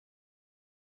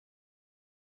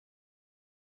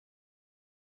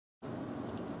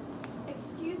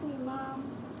Mom,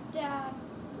 Dad,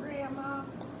 Grandma.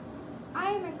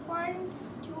 I am inquiring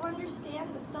to understand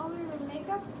the cellular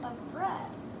makeup of bread.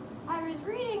 I was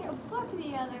reading a book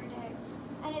the other day,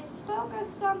 and it spoke of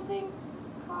something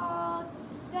called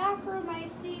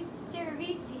Saccharomyces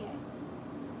Cerevisiae.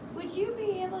 Would you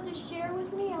be able to share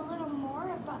with me a little more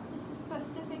about this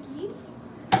specific yeast?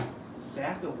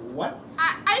 Sack of what?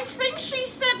 I think she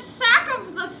said sack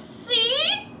of the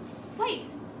sea? Wait,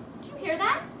 did you hear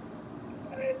that?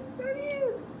 It's not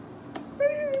here. Not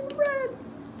here in the bread.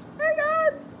 Hang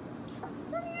on.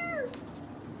 Not here.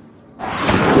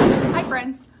 Hi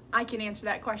friends, I can answer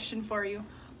that question for you.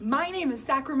 My name is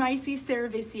Saccharomyces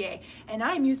Cerevisiae, and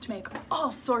I'm used to make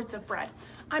all sorts of bread.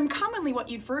 I'm commonly what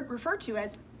you'd refer to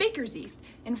as baker's yeast.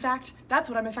 In fact, that's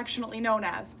what I'm affectionately known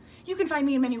as. You can find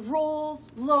me in many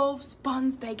rolls, loaves,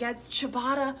 buns, baguettes,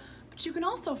 ciabatta, but you can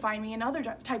also find me in other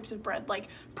types of bread like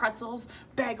pretzels,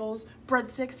 bagels,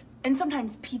 breadsticks, and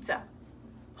sometimes pizza.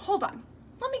 Hold on,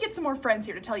 let me get some more friends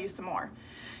here to tell you some more.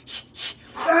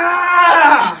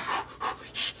 Ah!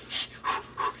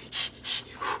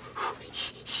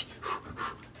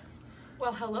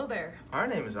 Well, hello there. Our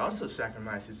name is also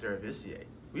Saccharomyces Cerevisiae.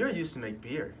 We are used to make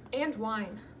beer. And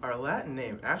wine. Our Latin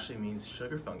name actually means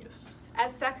sugar fungus.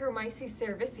 As Saccharomyces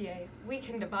Cerevisiae, we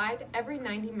can divide every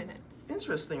 90 minutes.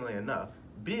 Interestingly enough,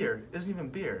 beer isn't even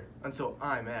beer until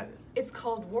I'm added. It's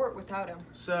called wort without him.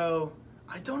 So,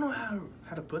 I don't know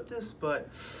how to put this, but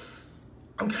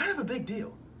I'm kind of a big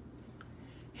deal.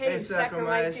 Hey,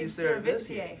 Saccharomyces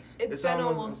Cerevisiae. It's been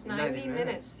almost 90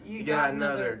 minutes. You got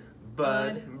another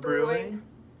Bud brewing?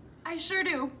 I sure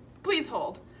do. Please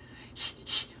hold.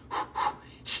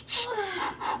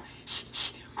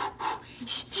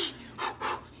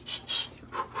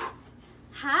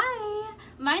 Hi,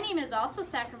 my name is also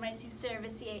Saccharomyces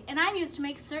Cerevisiae, and I'm used to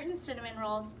make certain cinnamon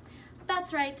rolls.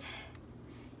 That's right,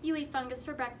 you eat fungus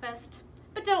for breakfast.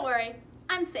 But don't worry,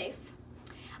 I'm safe.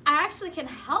 I actually can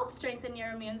help strengthen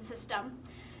your immune system.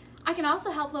 I can also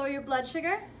help lower your blood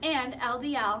sugar and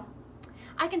LDL.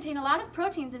 I contain a lot of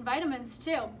proteins and vitamins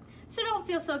too, so don't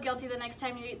feel so guilty the next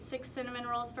time you eat 6 cinnamon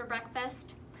rolls for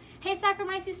breakfast. Hey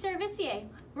Saccharomyces Cerevisiae,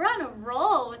 we're on a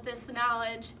roll with this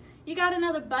knowledge. You got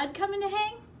another bud coming to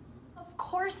hang? Of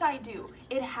course I do.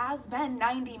 It has been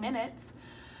 90 minutes.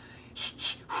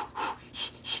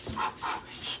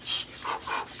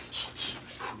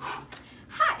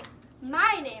 Hi,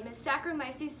 my name is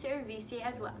Saccharomyces Cerevisiae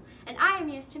as well, and I am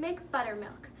used to make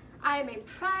buttermilk. I am a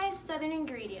prized southern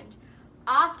ingredient.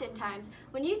 Oftentimes,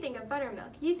 when you think of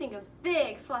buttermilk, you think of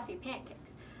big, fluffy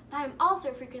pancakes, but I'm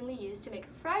also frequently used to make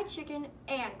fried chicken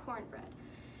and cornbread.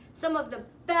 Some of the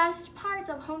best parts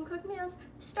of home-cooked meals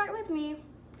start with me.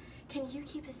 Can you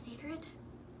keep a secret?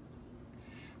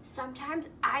 Sometimes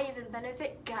I even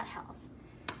benefit gut health.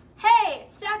 Hey,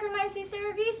 Saccharomyces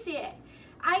Cerevisiae,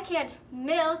 I can't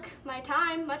milk my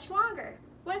time much longer.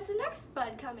 When's the next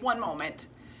bud coming? One moment.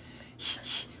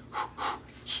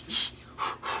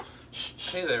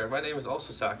 Hey there, my name is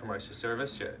also Saccharomyces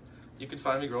Cerevisiae. You can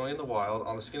find me growing in the wild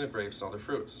on the skin of grapes and other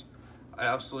fruits. I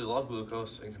absolutely love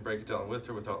glucose and can break it down with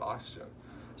or without oxygen.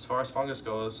 As far as fungus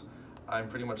goes, I'm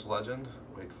pretty much legend,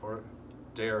 wait for it,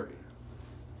 dairy.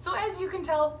 So as you can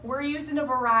tell, we're used in a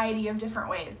variety of different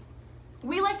ways.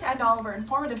 We like to end all of our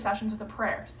informative sessions with a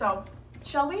prayer, so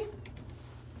shall we?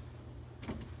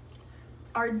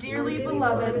 Our dearly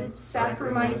beloved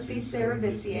Saccharomyces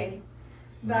Cerevisiae,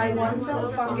 thy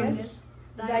one-cell fungus,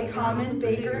 thy common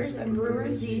baker's and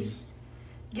brewer's yeast,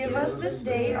 give us this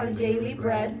day our daily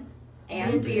bread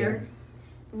and beer,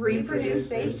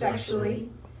 reproduce asexually,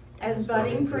 as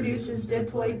budding produces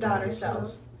diploid daughter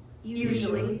cells,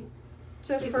 usually,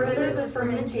 to further the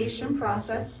fermentation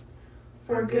process,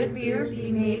 for good beer be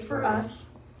made for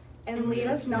us, and lead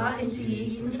us not into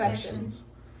yeast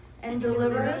infections, and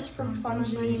deliver us from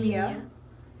fungemia,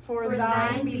 for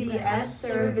thine be the S.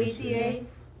 Cerevisiae,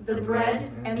 the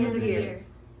bread and the beer.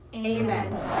 Amen.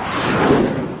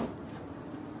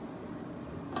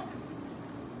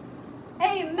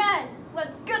 Amen!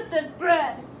 Let's get this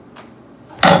bread!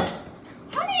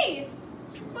 Honey,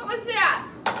 what was that?